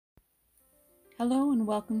Hello and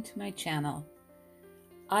welcome to my channel.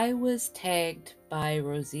 I was tagged by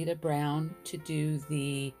Rosita Brown to do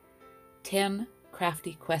the 10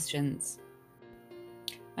 crafty questions.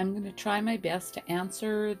 I'm going to try my best to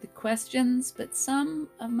answer the questions, but some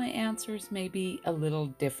of my answers may be a little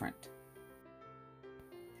different.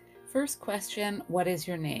 First question, what is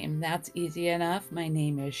your name? That's easy enough. My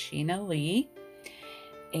name is Sheena Lee,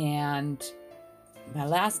 and my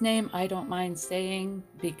last name I don't mind saying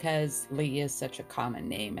because Lee is such a common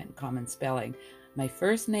name and common spelling. My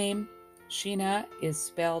first name, Sheena, is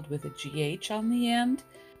spelled with a GH on the end.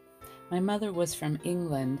 My mother was from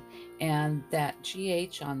England, and that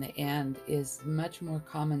GH on the end is much more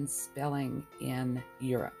common spelling in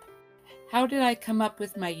Europe. How did I come up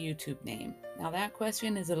with my YouTube name? Now that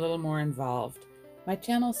question is a little more involved. My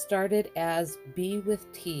channel started as B with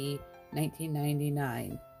T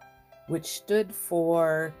 1999. Which stood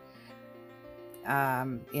for,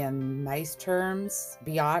 in nice terms,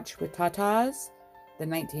 biatch with tatas. The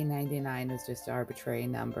 1999 was just an arbitrary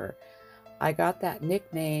number. I got that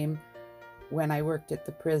nickname when I worked at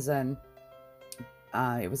the prison.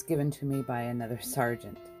 It was given to me by another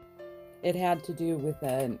sergeant. It had to do with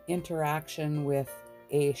an interaction with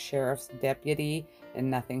a sheriff's deputy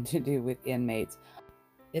and nothing to do with inmates.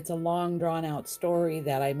 It's a long drawn-out story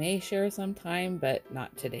that I may share sometime, but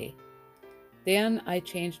not today. Then I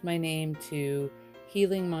changed my name to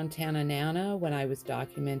Healing Montana Nana when I was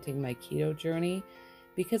documenting my keto journey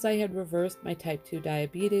because I had reversed my type 2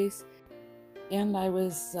 diabetes and I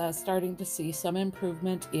was starting to see some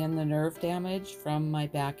improvement in the nerve damage from my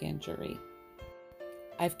back injury.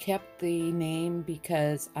 I've kept the name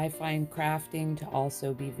because I find crafting to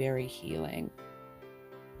also be very healing.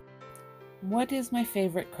 What is my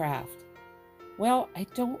favorite craft? Well, I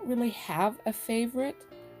don't really have a favorite.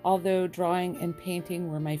 Although drawing and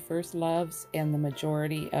painting were my first loves and the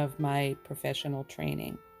majority of my professional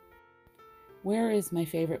training. Where is my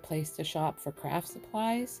favorite place to shop for craft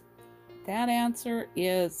supplies? That answer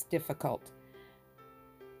is difficult.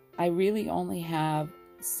 I really only have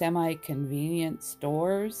semi-convenient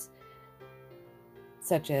stores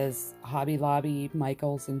such as Hobby Lobby,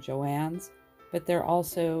 Michael's, and Joann's, but they're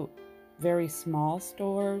also very small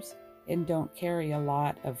stores and don't carry a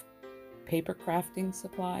lot of paper crafting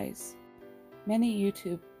supplies. Many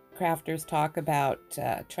YouTube crafters talk about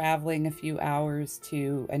traveling a few hours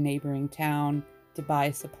to a neighboring town to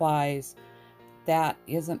buy supplies. That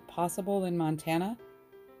isn't possible in Montana.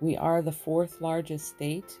 We are the 4th largest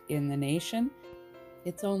state in the nation.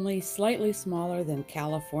 It's only slightly smaller than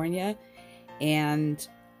California, and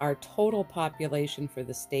our total population for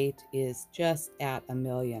the state is just at 1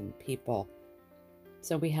 million people.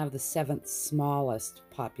 So we have the 7th smallest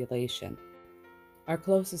population. Our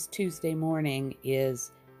closest Tuesday morning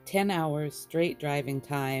is 10 hours straight driving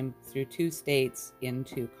time through 2 states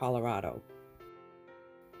into Colorado.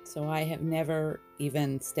 So I have never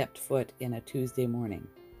even stepped foot in a Tuesday morning.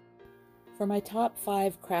 For my top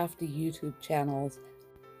 5 crafty YouTube channels,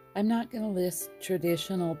 I'm not going to list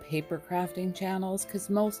traditional paper crafting channels because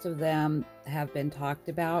most of them have been talked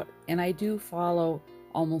about, and I do follow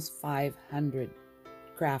almost 500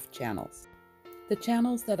 craft channels. The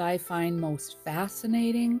channels that I find most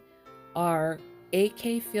fascinating are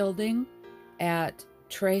A.K. Fielding at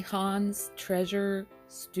Trehan's Treasure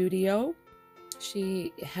Studio.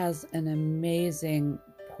 She has an amazing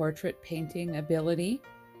portrait painting ability.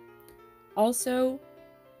 Also,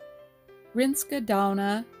 Rinska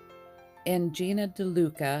Dauna and Gina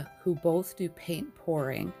DeLuca, who both do paint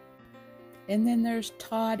pouring. And then there's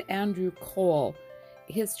Todd Andrew Cole.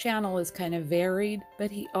 His channel is kind of varied,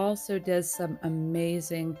 but he also does some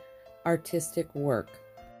amazing artistic work.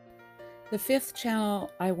 The 5th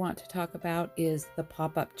channel I want to talk about is the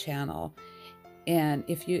pop-up channel. And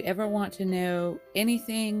if you ever want to know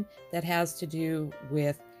anything that has to do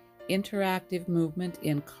with interactive movement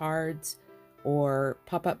in cards or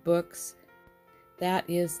pop-up books, that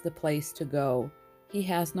is the place to go. He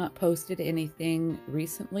has not posted anything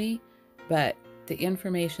recently, but the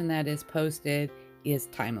information that is posted is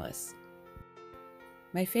timeless.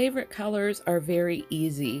 My favorite colors are very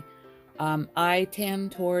easy. I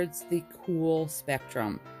tend towards the cool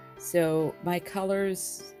spectrum. So my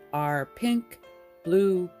colors are pink,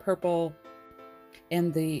 blue, purple,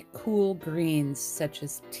 and the cool greens such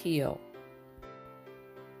as teal.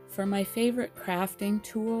 For my favorite crafting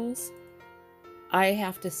tools, I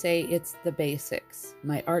have to say it's the basics.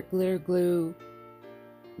 My art glitter glue,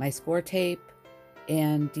 my score tape,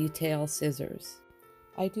 and detail scissors.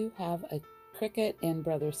 I do have a Cricut and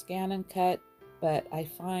Brother Scan and Cut, but I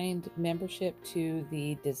find membership to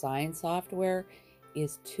the design software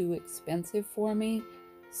is too expensive for me,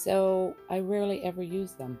 so I rarely ever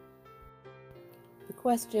use them. The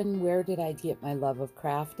question, where did I get my love of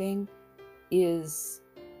crafting, is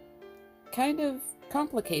kind of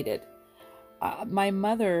complicated. My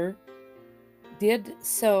mother did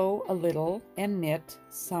sew a little and knit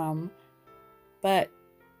some, but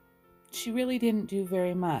she really didn't do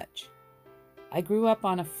very much. I grew up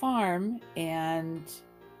on a farm, and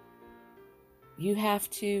you have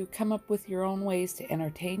to come up with your own ways to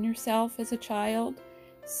entertain yourself as a child.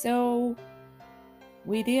 So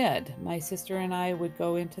we did. My sister and I would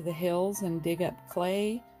go into the hills and dig up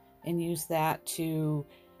clay and use that to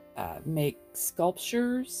make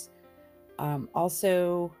sculptures.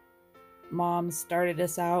 Also, Mom started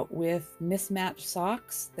us out with mismatched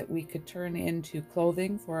socks that we could turn into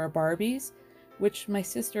clothing for our Barbies, which my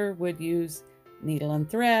sister would use needle and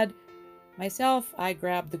thread. Myself, I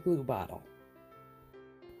grabbed the glue bottle.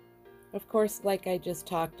 Of course, like I just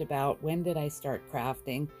talked about, when did I start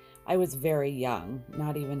crafting? I was very young,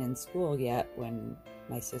 not even in school yet, when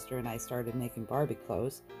my sister and I started making Barbie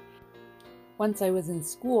clothes. Once I was in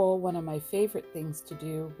school, one of my favorite things to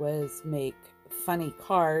do was make funny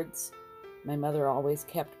cards. My mother always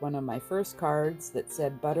kept one of my first cards that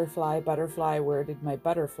said, "Butterfly, butterfly, where did my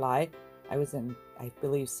butterfly?" I was in, I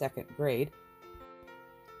believe, 2nd grade.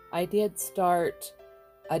 I did start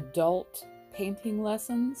adult painting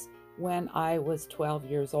lessons when I was 12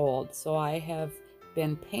 years old, so I have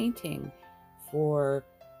been painting for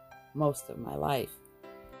most of my life.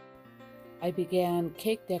 I began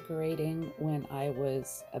cake decorating when I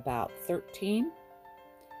was about 13.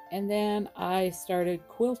 And then I started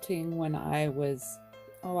quilting when I was,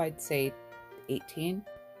 I'd say 18.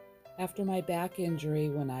 After my back injury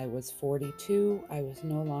when I was 42, I was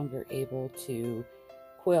no longer able to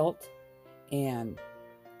quilt, and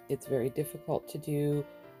it's very difficult to do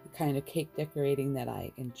the kind of cake decorating that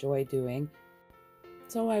I enjoy doing.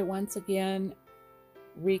 So I once again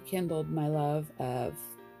rekindled my love of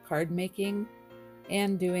card making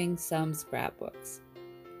and doing some scrapbooks.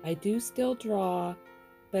 I do still draw,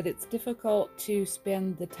 but it's difficult to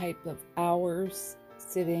spend the type of hours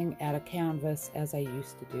sitting at a canvas as I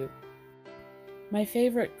used to do. My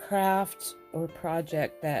favorite craft or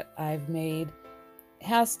project that I've made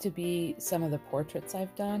has to be some of the portraits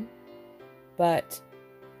I've done, but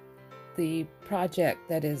the project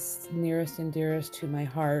that is nearest and dearest to my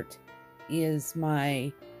heart is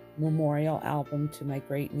my memorial album to my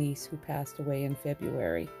great niece who passed away in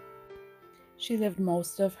February. She lived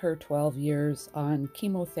most of her 12 years on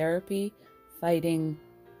chemotherapy, fighting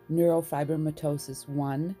neurofibromatosis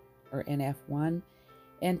 1, or NF1,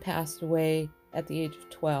 and passed away at the age of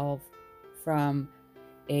 12 from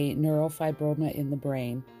a neurofibroma in the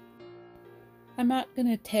brain. I'm not going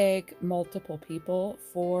to tag multiple people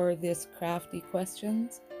for this Crafty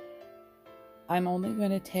Questions. I'm only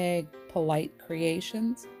going to tag Polite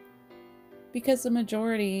Creations, because the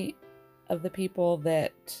majority of the people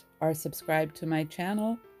that are subscribed to my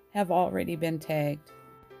channel have already been tagged.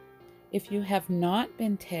 If you have not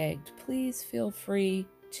been tagged, please feel free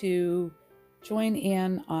to join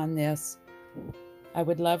in on this. I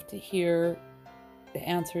would love to hear the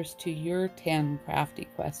answers to your 10 crafty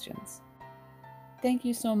questions. Thank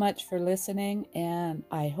you so much for listening, and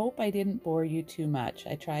I hope I didn't bore you too much.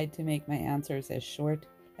 I tried to make my answers as short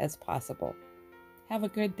as possible. Have a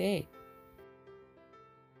good day.